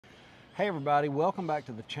Hey everybody, welcome back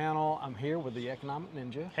to the channel. I'm here with the Economic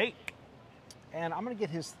Ninja. Hey. And I'm going to get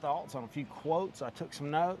his thoughts on a few quotes. I took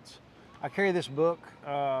some notes. I carry this book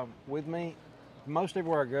with me most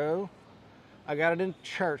everywhere I go. I got it in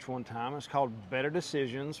church one time. It's called Better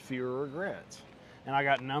Decisions, Fewer Regrets. And I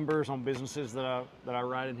got numbers on businesses that I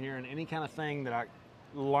write in here, and any kind of thing that I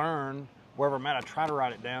learn wherever I'm at, I try to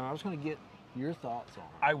write it down. I was going to get your thoughts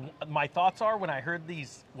on it. My thoughts are, when I heard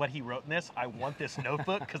what he wrote in this, I want this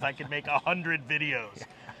notebook because I could make 100 videos.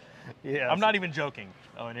 Yeah. I'm not even joking.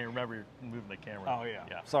 Oh, and here, remember, you're moving the camera. Oh,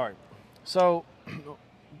 yeah. Sorry. So,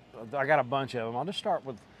 I got a bunch of them. I'll just start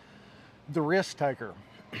with the risk taker.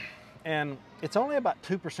 And it's only about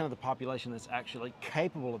 2% of the population that's actually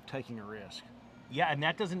capable of taking a risk. Yeah, and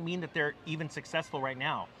that doesn't mean that they're even successful right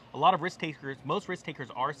now. A lot of risk takers, most risk takers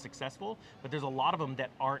are successful, but there's a lot of them that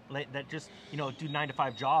aren't, that just, do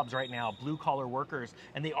 9-to-5 jobs right now, blue collar workers,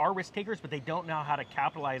 and they are risk takers, but they don't know how to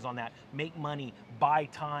capitalize on that, make money, buy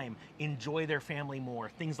time, enjoy their family more,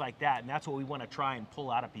 things like that. And that's what we want to try and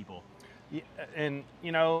pull out of people. Yeah, and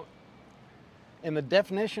and the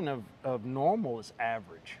definition of normal is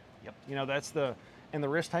average. Yep. And the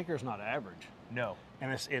risk taker is not average. No.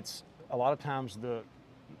 And it's a lot of times the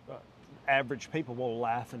average people will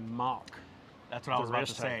laugh and mock. That's what I was about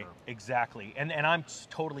to say. Exactly. And I'm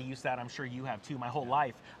totally used to that. I'm sure you have too. My whole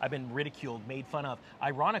life, I've been ridiculed, made fun of.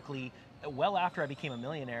 Ironically, well after I became a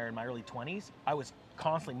millionaire in my early 20s, I was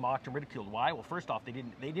constantly mocked and ridiculed. Why? Well, first off, they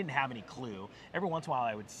didn't have any clue. Every once in a while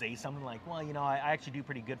I would say something like, well, I actually do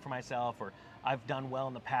pretty good for myself, or I've done well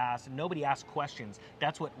in the past. And nobody asks questions.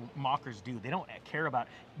 That's what mockers do. They don't care about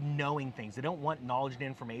knowing things. They don't want knowledge and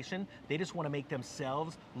information. They just want to make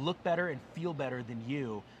themselves look better and feel better than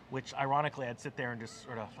you, which ironically I'd sit there and just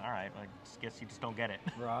sort of, all right, I guess you just don't get it.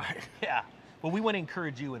 Right. Yeah. But we want to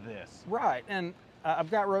encourage you with this. Right. And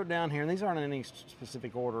I've got wrote down here, and these aren't in any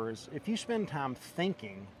specific order, is if you spend time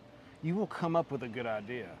thinking, you will come up with a good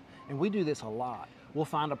idea. And we do this a lot. We'll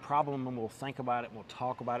find a problem and we'll think about it, and we'll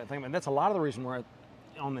talk about it. And that's a lot of the reason we're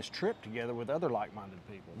on this trip together with other like-minded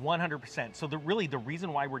people. 100%. So the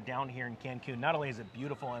reason why we're down here in Cancun, not only is it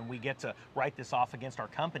beautiful and we get to write this off against our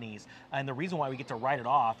companies, and the reason why we get to write it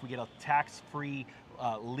off, we get a tax-free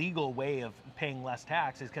legal way of paying less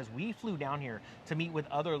tax, is because we flew down here to meet with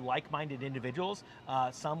other like-minded individuals,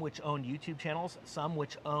 some which own YouTube channels, some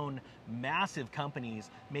which own massive companies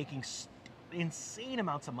making insane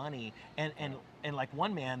amounts of money, and like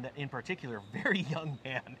one man that in particular, very young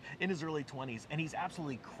man in his early 20s, and he's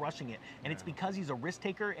absolutely crushing it. And it's because he's a risk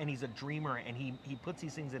taker and he's a dreamer, and he puts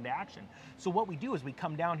these things into action. So what we do is we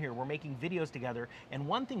come down here, we're making videos together, and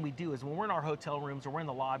one thing we do is when we're in our hotel rooms or we're in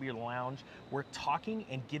the lobby or the lounge, we're talking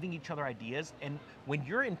and giving each other ideas. And when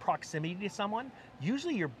you're in proximity to someone,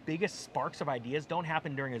 usually your biggest sparks of ideas don't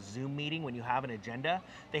happen during a Zoom meeting when you have an agenda.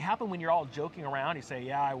 They happen when you're all joking around. You say,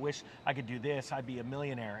 yeah, I wish I could do this, I'd be a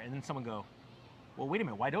millionaire. And then someone go, well, wait a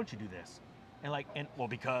minute, why don't you do this? Well,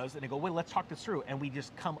 because, and they go, well, let's talk this through. And we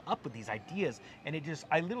just come up with these ideas, and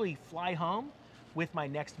I literally fly home with my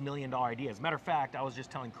next $1 million idea. As a matter of fact, I was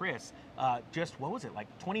just telling Chris, what was it, like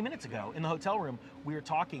 20 minutes ago in the hotel room, we were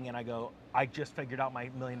talking, and I go, I just figured out my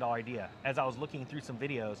 $1 million idea as I was looking through some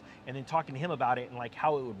videos and then talking to him about it and like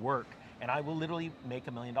how it would work. And I will literally make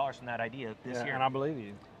 $1 million from that idea this year. And I believe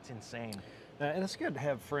you. It's insane. And it's good to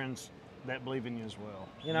have friends that believe in you as well.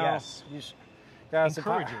 Yes. Guys,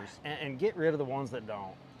 encouragers. And get rid of the ones that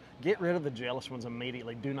don't. Get rid of the jealous ones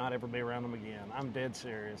immediately. Do not ever be around them again. I'm dead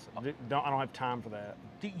serious. I don't have time for that.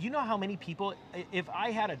 Do you know how many people, if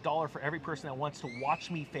I had $1 for every person that wants to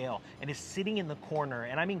watch me fail and is sitting in the corner,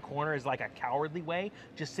 and I mean corner is like a cowardly way,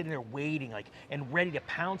 just sitting there waiting and ready to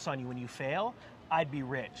pounce on you when you fail, I'd be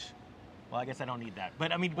rich. Well, I guess I don't need that.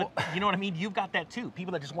 But I mean, you know what I mean? You've got that too.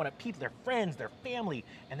 People that just want their friends, their family,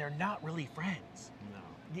 and they're not really friends. No.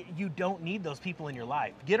 You don't need those people in your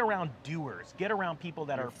life. Get around doers. Get around people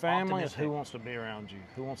that are family optimistic. Is who wants to be around you,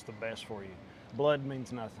 who wants the best for you. Blood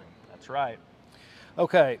means nothing. That's right.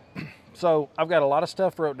 Okay, so I've got a lot of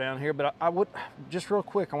stuff wrote down here, but I would, just real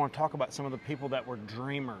quick, I want to talk about some of the people that were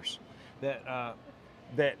dreamers, that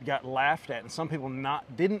got laughed at, and some people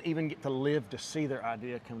didn't even get to live to see their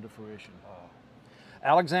idea come to fruition.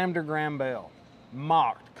 Alexander Graham Bell,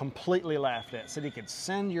 mocked, completely laughed at, said he could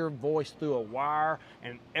send your voice through a wire,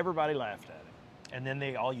 and everybody laughed at him. And then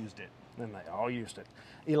they all used it.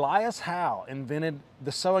 Elias Howe invented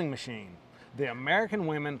the sewing machine. The American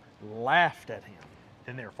women laughed at him.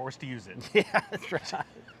 Then they were forced to use it. Yeah, that's right.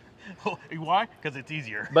 Why? Because it's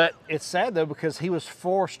easier. But it's sad though, because he was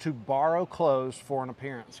forced to borrow clothes for an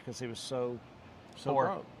appearance because he was so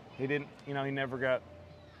broke. He didn't, he never got.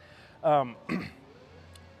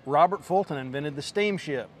 Robert Fulton invented the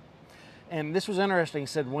steamship. And this was interesting. He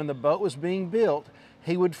said when the boat was being built,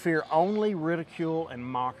 he would fear only ridicule and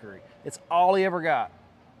mockery. It's all he ever got.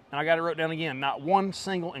 And I got it wrote down again. Not one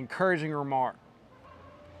single encouraging remark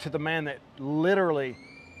to the man that literally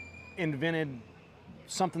invented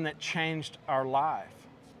something that changed our life.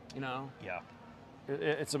 You know? Yeah.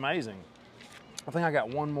 It's amazing. I think I got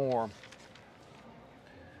one more.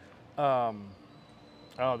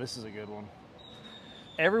 Oh, this is a good one.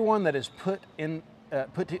 Everyone that is put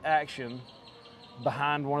to action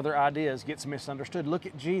behind one of their ideas gets misunderstood. Look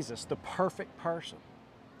at Jesus, the perfect person.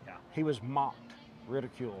 Yeah. He was mocked,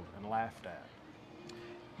 ridiculed, and laughed at.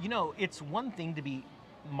 You know, it's one thing to be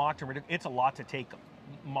mocked and ridiculed. It's a lot to take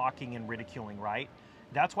mocking and ridiculing, right?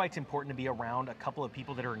 That's why it's important to be around a couple of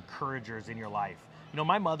people that are encouragers in your life. You know,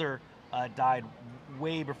 my mother died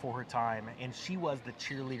way before her time, and she was the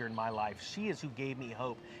cheerleader in my life. She is who gave me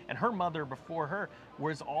hope. And her mother before her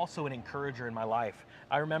was also an encourager in my life.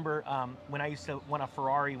 I remember when I used to want a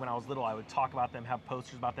Ferrari when I was little, I would talk about them, have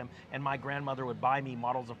posters about them, and my grandmother would buy me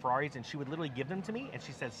models of Ferraris, and she would literally give them to me, and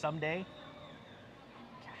she said, someday,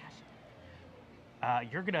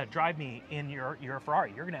 you're gonna drive me in your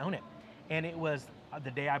Ferrari, you're gonna own it. And it was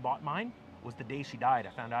the day I bought mine, was the day she died. I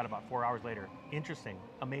found out about 4 hours later. Interesting,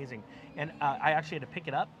 amazing. And I actually had to pick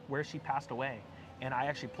it up where she passed away. And I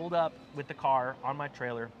actually pulled up with the car on my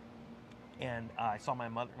trailer, and I saw my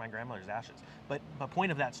grandmother's ashes. But the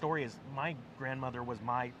point of that story is my grandmother was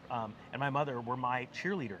and my mother were my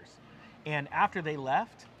cheerleaders. And after they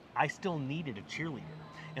left, I still needed a cheerleader.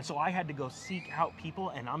 And so I had to go seek out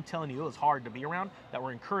people, and I'm telling you, it was hard to be around, that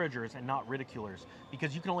were encouragers and not ridiculers,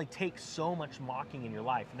 because you can only take so much mocking in your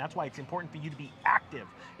life. And that's why it's important for you to be active.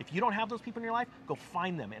 If you don't have those people in your life, go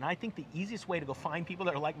find them. And I think the easiest way to go find people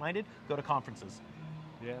that are like-minded, go to conferences.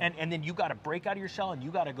 Yeah. And then you got to break out of your shell, and you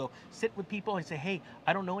got to go sit with people and say, hey,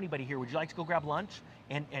 I don't know anybody here. Would you like to go grab lunch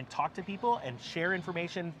and talk to people and share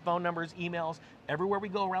information, phone numbers, emails, everywhere we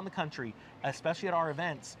go around the country, especially at our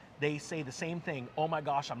events. They say the same thing. Oh my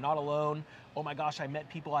gosh, I'm not alone. Oh my gosh, I met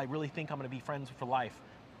people I really think I'm going to be friends for life,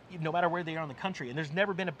 no matter where they are in the country. And there's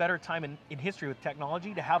never been a better time in history with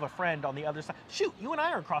technology to have a friend on the other side. Shoot, you and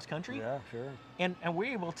I are across country. Yeah, sure. And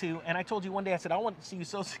we're able to, and I told you one day, I said, I want to see you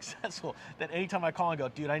so successful that anytime I call and go,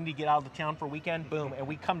 dude, I need to get out of the town for a weekend, boom, and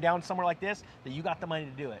we come down somewhere like this, that you got the money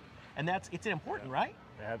to do it. And it's important, right?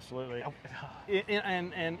 Absolutely.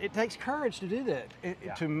 And it takes courage to do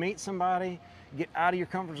that. To meet somebody, get out of your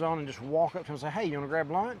comfort zone, and just walk up to them and say, hey, you want to grab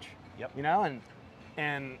lunch? Yep. You know,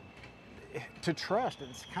 and to trust.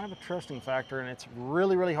 It's kind of a trusting factor, and it's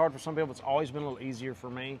really, really hard for some people. It's always been a little easier for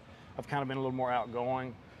me. I've kind of been a little more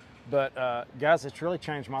outgoing. But guys, it's really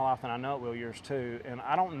changed my life, and I know it will yours too. And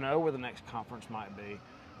I don't know where the next conference might be.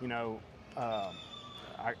 You know,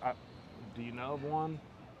 do you know of one?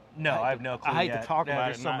 No, I have no clue. I hate to talk about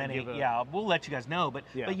it. There's so many. Yeah, we'll let you guys know. But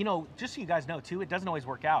you know, just so you guys know too, it doesn't always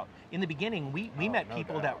work out. In the beginning, we met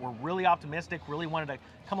people that were really optimistic, really wanted to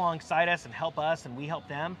come alongside us and help us, and we helped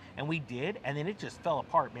them, and we did. And then it just fell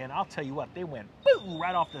apart, man. I'll tell you what, they went boom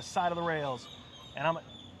right off the side of the rails, and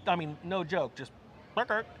I mean, no joke, just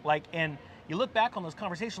like. And you look back on those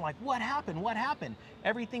conversations, like, what happened? What happened?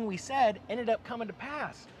 Everything we said ended up coming to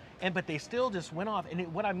pass. But they still just went off.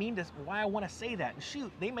 And what I mean is why I want to say that. And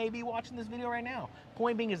shoot, they may be watching this video right now.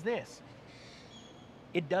 Point being is this.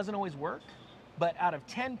 It doesn't always work, but out of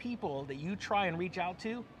 10 people that you try and reach out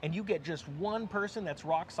to, and you get just one person that's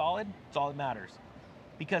rock solid, it's all that matters.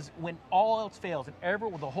 Because when all else fails and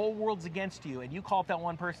the whole world's against you, and you call up that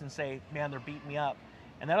one person and say, man, they're beating me up.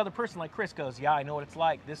 And that other person like Chris goes, yeah, I know what it's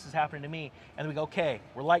like. This is happening to me. And we go, okay,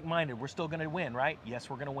 we're like-minded. We're still going to win, right?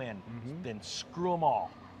 Yes, we're going to win. Mm-hmm. Then screw them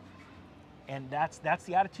all. And that's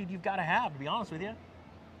the attitude you've got to have, to be honest with you.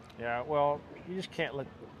 Yeah, well, you just can't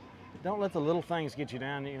don't let the little things get you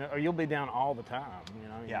down, you know, or you'll be down all the time. You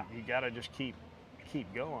know, you got to just keep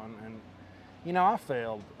going. And you know, I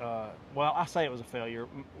failed. Well, I say it was a failure.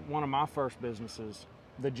 One of my first businesses,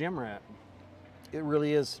 the Gym Rat, it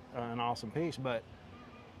really is an awesome piece, but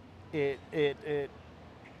it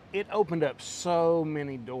opened up so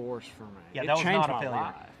many doors for me. Yeah, it that was changed not a my failure.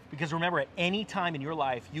 life. Because remember, at any time in your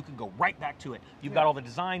life, you can go right back to it. You've got all the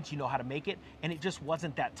designs, you know how to make it, and it just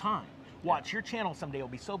wasn't that time. Watch, your channel someday will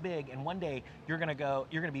be so big, and one day you're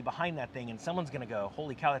gonna be behind that thing, and someone's gonna go,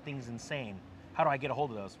 holy cow, that thing's insane. How do I get a hold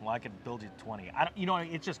of those? Well, I could build you 20. You know,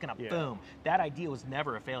 it's just gonna boom. That idea was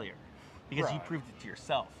never a failure, because you proved it to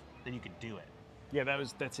yourself that you could do it. Yeah,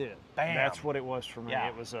 that's it. Bam. That's what it was for me. Yeah.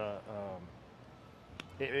 It was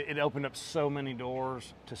it opened up so many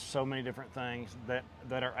doors to so many different things that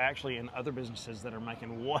are actually in other businesses that are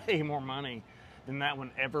making way more money than that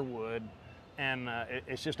one ever would. And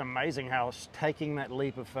it's just amazing how it's taking that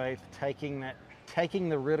leap of faith, taking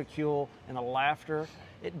the ridicule and the laughter,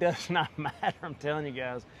 it does not matter. I'm telling you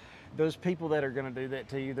guys, those people that are going to do that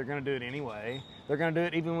to you, they're going to do it anyway. They're going to do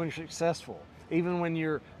it even when you're successful, even when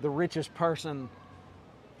you're the richest person.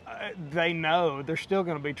 They know they're still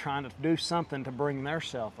going to be trying to do something to bring their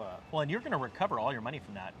self up. Well, and you're going to recover all your money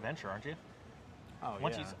from that venture, aren't you? Oh,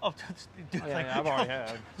 Once yeah. Dude, Yeah, I've already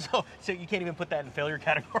had. So you can't even put that in failure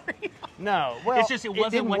category. No, well, it's just it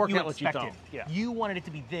wasn't didn't what work you out expected. What you thought. Yeah. You wanted it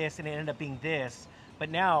to be this, and it ended up being this.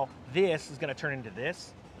 But now this is going to turn into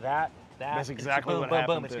this, that. That's exactly boom, what boom,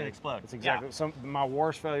 happened. boom. It's going to explode. That's exactly. Yeah. My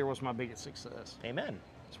worst failure was my biggest success. Amen.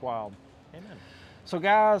 It's wild. Amen. So,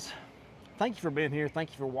 guys, thank you for being here.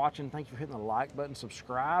 Thank you for watching. Thank you for hitting the like button.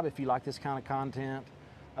 Subscribe if you like this kind of content.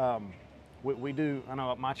 We do, I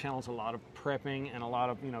know my channel's a lot of prepping and a lot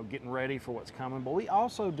of, getting ready for what's coming, but we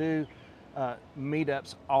also do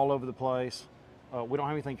meetups all over the place. We don't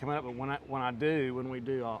have anything coming up, but when we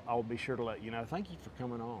do, I'll be sure to let you know. Thank you for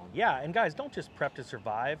coming on. Yeah, and guys, don't just prep to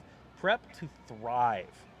survive, prep to thrive.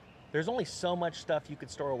 There's only so much stuff you could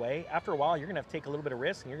store away. After a while, you're gonna have to take a little bit of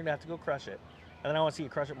risk and you're gonna have to go crush it. And then I wanna see you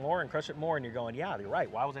crush it more, and you're going, yeah, you're right,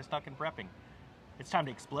 why was I stuck in prepping? It's time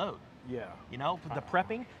to explode. Yeah. The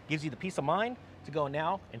prepping gives you the peace of mind to go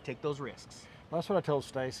now and take those risks. Well, that's what I told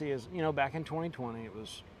Stacey is, back in 2020, it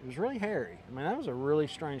was really hairy. I mean, that was a really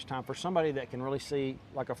strange time for somebody that can really see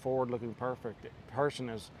like a forward-looking perfect person.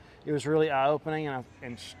 It was really eye-opening, and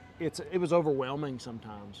it was overwhelming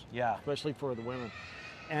sometimes. Yeah. Especially for the women.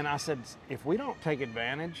 And I said, if we don't take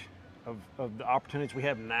advantage of the opportunities we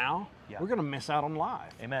have now, we're going to miss out on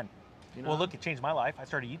life. Amen. Well, look, it changed my life. I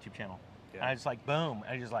started a YouTube channel. Yeah. And I just like, boom.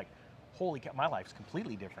 I just like, holy cow, my life's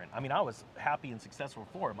completely different. I mean, I was happy and successful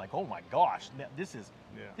before. I'm like, oh my gosh, this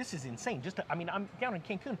is insane. I'm down in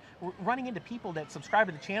Cancun, running into people that subscribe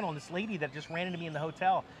to the channel, and this lady that just ran into me in the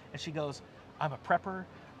hotel, and she goes, I'm a prepper.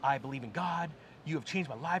 I believe in God. You have changed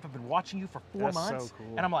my life. I've been watching you for 4 months. That's so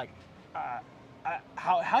cool. And I'm like,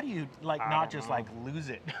 how do you not just like lose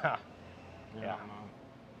it? Yeah.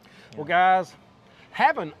 Well, guys,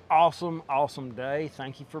 have an awesome, awesome day.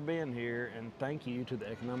 Thank you for being here, and thank you to the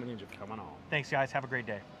Economic Ninja for coming on. Thanks, guys. Have a great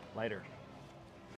day. Later.